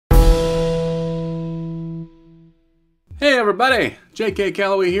Hey everybody, JK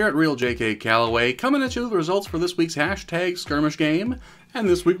Calloway here at Real JK Calloway, coming at you with the results for this week's hashtag skirmish game. And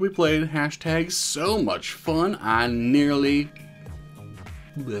this week we played hashtag so much fun I nearly...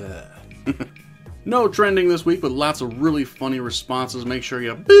 No trending this week, but lots of really funny responses. Make sure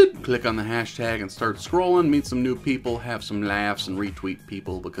you click on the hashtag and start scrolling, meet some new people, have some laughs, and retweet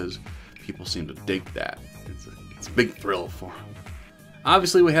people because people seem to dig that. It's a big thrill for them.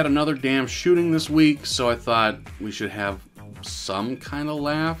 Obviously, we had another damn shooting this week, so I thought we should have some kind of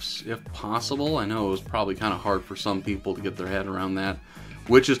laughs, if possible. I know it was probably kind of hard for some people to get their head around that,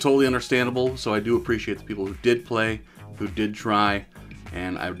 which is totally understandable, so I do appreciate the people who did play, who did try,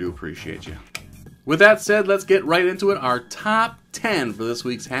 and I do appreciate you. With that said, let's get right into it. Our top 10 for this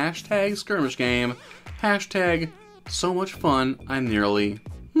week's hashtag skirmish game. Hashtag so much fun, I nearly...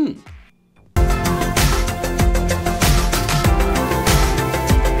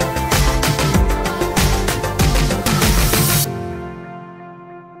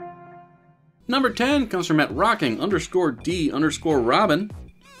 Number 10 comes from @rocking_D_Robin.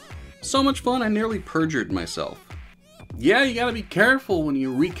 So much fun I nearly perjured myself. Yeah, you gotta be careful when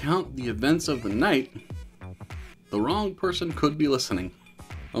you recount the events of the night. The wrong person could be listening.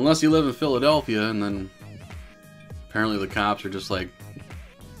 Unless you live in Philadelphia and then apparently the cops are just like,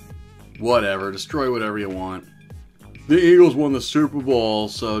 whatever, destroy whatever you want. The Eagles won the Super Bowl,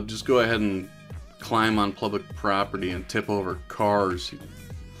 so just go ahead and climb on public property and tip over cars. What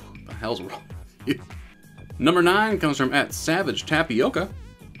the hell's wrong? Number 9 comes from @SavageTapioca.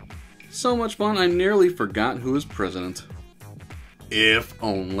 So much fun I nearly forgot who was president. If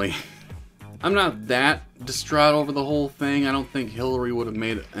only. I'm not that distraught over the whole thing. I don't think Hillary would have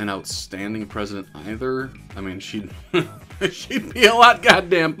made an outstanding president either. I mean, she'd be a lot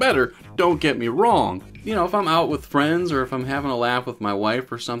goddamn better, don't get me wrong. You know, if I'm out with friends or if I'm having a laugh with my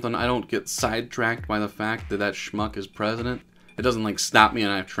wife or something, I don't get sidetracked by the fact that that schmuck is president. It doesn't like stop me in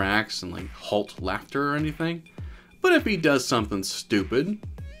my tracks and like halt laughter or anything. But if he does something stupid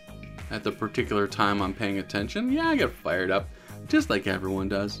at the particular time I'm paying attention, yeah, I get fired up, just like everyone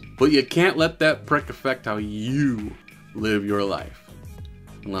does. But you can't let that prick affect how you live your life.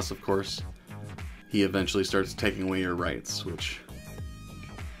 Unless, of course, he eventually starts taking away your rights, which...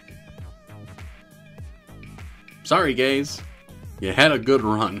 Sorry, gays. You had a good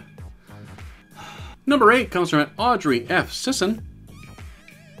run. Number 8 comes from Audrey F. Sisson.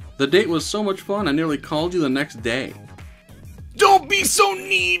 The date was so much fun, I nearly called you the next day. Don't be so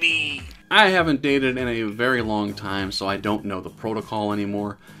needy! I haven't dated in a very long time, so I don't know the protocol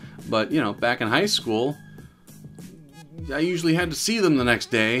anymore. But, you know, back in high school, I usually had to see them the next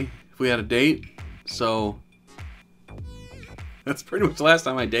day if we had a date. So, that's pretty much the last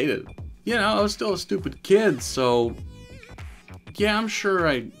time I dated. You know, I was still a stupid kid, so... Yeah, I'm sure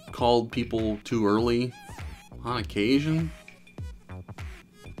I called people too early on occasion.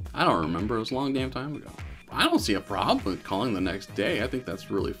 I don't remember. It was a long damn time ago. I don't see a problem with calling the next day. I think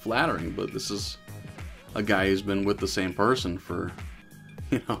that's really flattering, but this is a guy who's been with the same person for,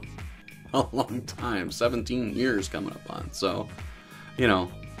 you know, a long time. 17 years coming up on. So, you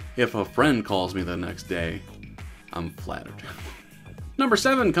know, if a friend calls me the next day, I'm flattered. Number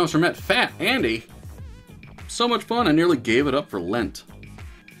 7 comes from @FatAndy. So much fun, I nearly gave it up for Lent.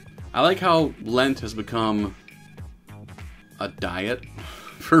 I like how Lent has become a diet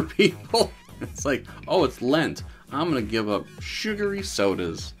for people. It's like, oh, it's Lent. I'm gonna give up sugary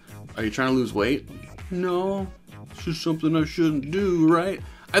sodas. Are you trying to lose weight? No, it's just something I shouldn't do, right?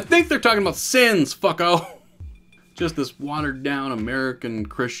 I think they're talking about sins, fucko. Just this watered down American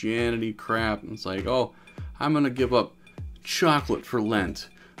Christianity crap. It's like, oh, I'm gonna give up chocolate for Lent.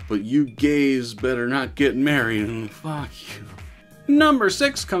 But you gays better not get married and fuck you. Number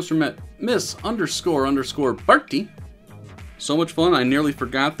 6 comes from @Miss__Barty. So much fun I nearly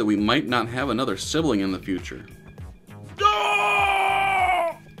forgot that we might not have another sibling in the future.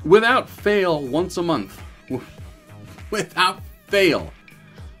 Oh! Without fail, once a month. Without fail.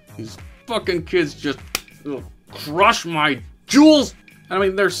 These fucking kids just crush my jewels. I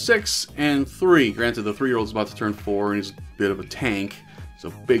mean, they're 6 and 3. Granted, the 3-year-old's about to turn 4 and he's a bit of a tank. He's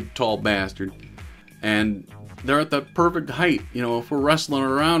a big, tall bastard. And they're at that perfect height. You know, if we're wrestling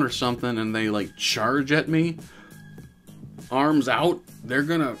around or something and they, like, charge at me, arms out, they're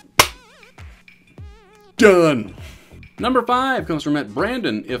gonna... Done! Number 5 comes from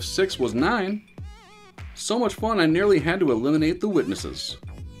 @Brandon, if 6 was 9. So much fun, I nearly had to eliminate the witnesses.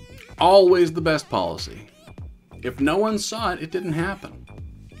 Always the best policy. If no one saw it, it didn't happen.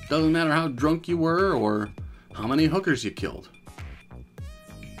 Doesn't matter how drunk you were or how many hookers you killed.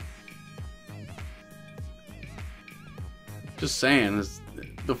 Just saying, it's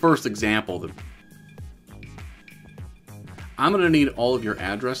the first example that I'm gonna need all of your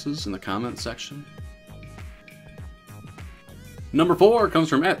addresses in the comment section. Number 4 comes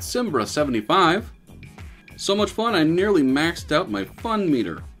from @Simbra75. So much fun, I nearly maxed out my fun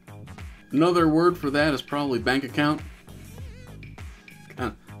meter. Another word for that is probably bank account.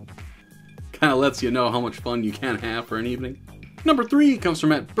 Kind of lets you know how much fun you can have for an evening. Number 3 comes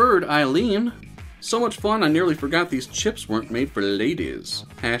from @BirdEileen. So much fun, I nearly forgot these chips weren't made for ladies.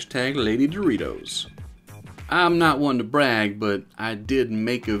 #Lady Doritos. I'm not one to brag, but I did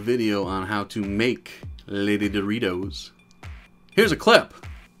make a video on how to make Lady Doritos. Here's a clip.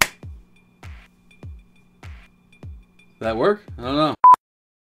 Did that work? I don't know.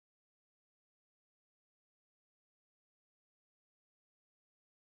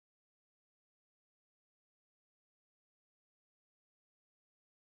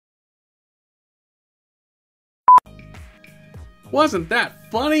 Wasn't that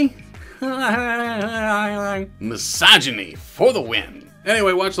funny? Misogyny for the win.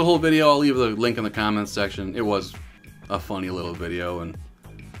 Anyway, watch the whole video. I'll leave the link in the comments section. It was a funny little video and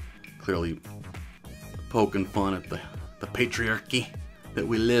clearly poking fun at the patriarchy that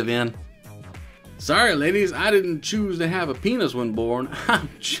we live in. Sorry, ladies, I didn't choose to have a penis when born. I'm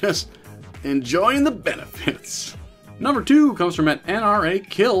just enjoying the benefits. Number 2 comes from @NRA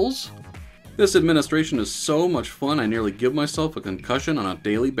Kills. This administration is so much fun, I nearly give myself a concussion on a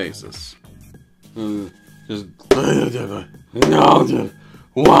daily basis.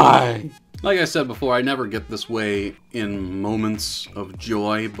 Why? Like I said before, I never get this way in moments of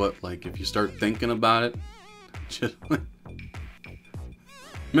joy, but like if you start thinking about it, just like...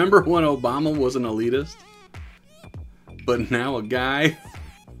 Remember when Obama was an elitist? But now a guy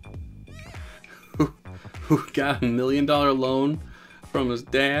who got $1 million loan from his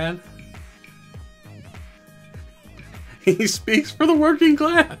dad? He speaks for the working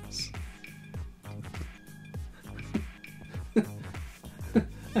class.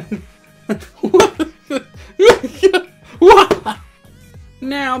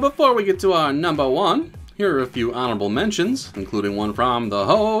 Now, before we get to our number 1, here are a few honorable mentions, including one from the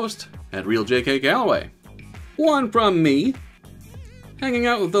host @RealJKGalloway. One from me. Hanging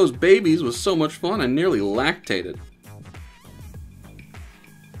out with those babies was so much fun I nearly lactated.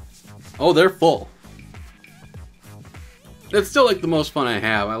 Oh, they're full. It's still like the most fun I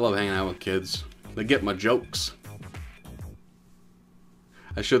have. I love hanging out with kids. They get my jokes.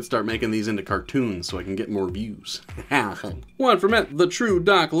 I should start making these into cartoons so I can get more views. One from the True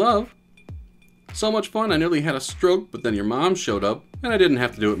Doc Love. So much fun I nearly had a stroke, but then your mom showed up and I didn't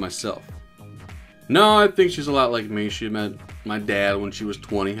have to do it myself. No, I think she's a lot like me. She met my dad when she was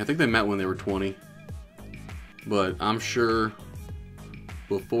 20. I think they met when they were 20. But I'm sure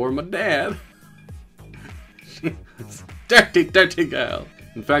before my dad... Dirty, dirty girl.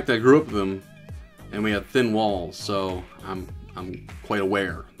 In fact, I grew up with him, and we had thin walls, so I'm quite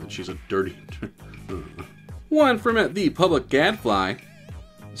aware that she's a dirty... One from the Public Gadfly.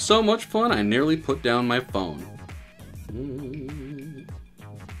 So much fun, I nearly put down my phone.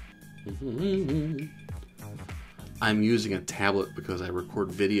 I'm using a tablet because I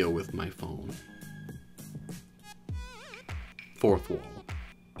record video with my phone. Fourth wall.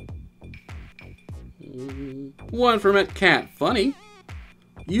 One from @Cat Funny.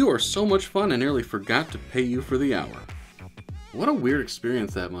 You are so much fun I nearly forgot to pay you for the hour. What a weird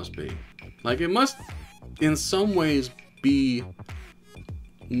experience that must be. Like, it must in some ways be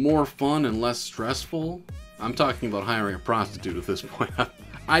more fun and less stressful. I'm talking about hiring a prostitute at this point.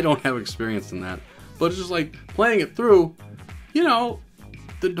 I don't have experience in that. But it's just like playing it through, you know,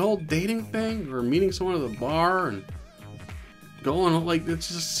 the whole dating thing or meeting someone at the bar and going, like, it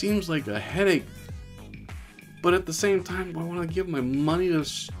just seems like a headache. But at the same time, do I want to give my money to a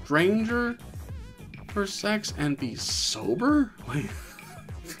stranger for sex and be sober?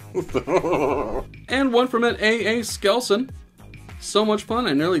 And one from @AA Skelson. So much fun,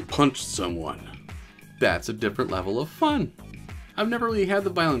 I nearly punched someone. That's a different level of fun. I've never really had the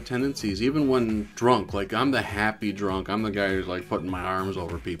violent tendencies, even when drunk. Like, I'm the happy drunk. I'm the guy who's like putting my arms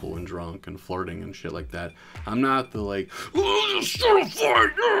over people when drunk and flirting and shit like that. I'm not the like, oh, let's start a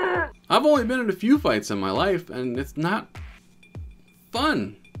fight, yeah! I've only been in a few fights in my life, and it's not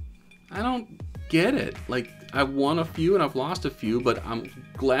fun. I don't get it. Like, I've won a few and I've lost a few, but I'm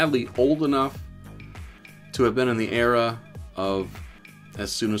gladly old enough to have been in the era of as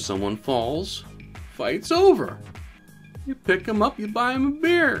soon as someone falls, fight's over. You pick them up, you buy them a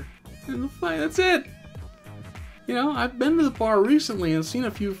beer, and the fight, that's it. You know, I've been to the bar recently and seen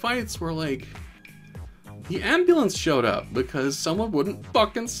a few fights where, like, the ambulance showed up because someone wouldn't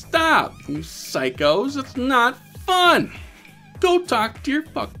fucking stop. You psychos, it's not fun. Go talk to your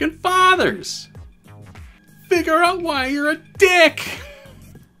fucking fathers. figure out why you're a dick!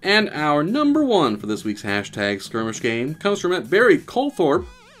 And our number one for this week's hashtag skirmish game comes from at Barry Colthorpe.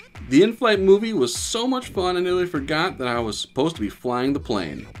 The in-flight movie was so much fun I nearly forgot that I was supposed to be flying the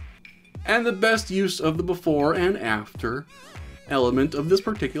plane. And the best use of the before and after element of this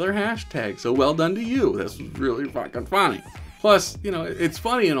particular hashtag. So well done to you. This was really fucking funny. Plus, you know, it's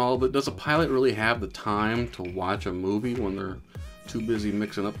funny and all, but does a pilot really have the time to watch a movie when they're too busy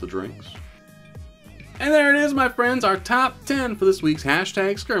mixing up the drinks? And there it is, my friends, our top 10 for this week's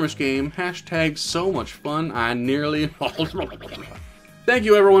hashtag skirmish game. Hashtag so much fun, I nearly... Thank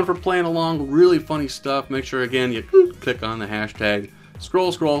you everyone for playing along. Really funny stuff. Make sure again you click on the hashtag.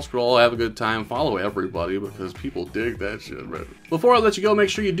 Scroll, scroll, scroll, have a good time, follow everybody because people dig that shit, right? Before I let you go, make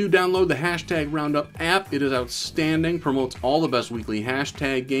sure you do download the Hashtag Roundup app. It is outstanding, promotes all the best weekly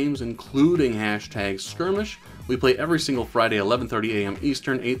hashtag games, including hashtag skirmish. We play every single Friday, 11:30 a.m.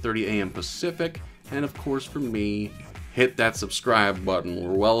 Eastern, 8:30 a.m. Pacific. And of course for me, hit that subscribe button.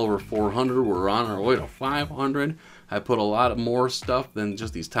 We're well over 400, we're on our way to 500. I put a lot more stuff than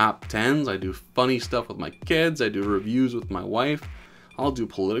just these top 10s. I do funny stuff with my kids, I do reviews with my wife. I'll do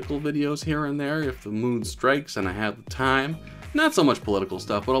political videos here and there if the mood strikes and I have the time. Not so much political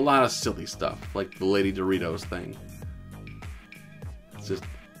stuff, but a lot of silly stuff, like the Lady Doritos thing. It's just,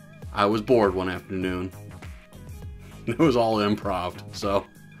 I was bored one afternoon. It was all improv, so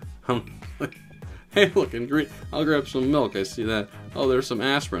I'm like, hey, looking great. I'll grab some milk, I see that. Oh, there's some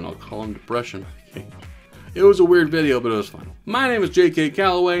aspirin, I'll call them depression. It was a weird video, but it was fun. My name is J.K.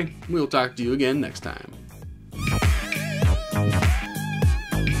 Calloway. We'll talk to you again next time.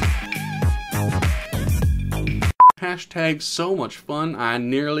 Hashtag so much fun, I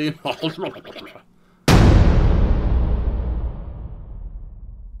nearly...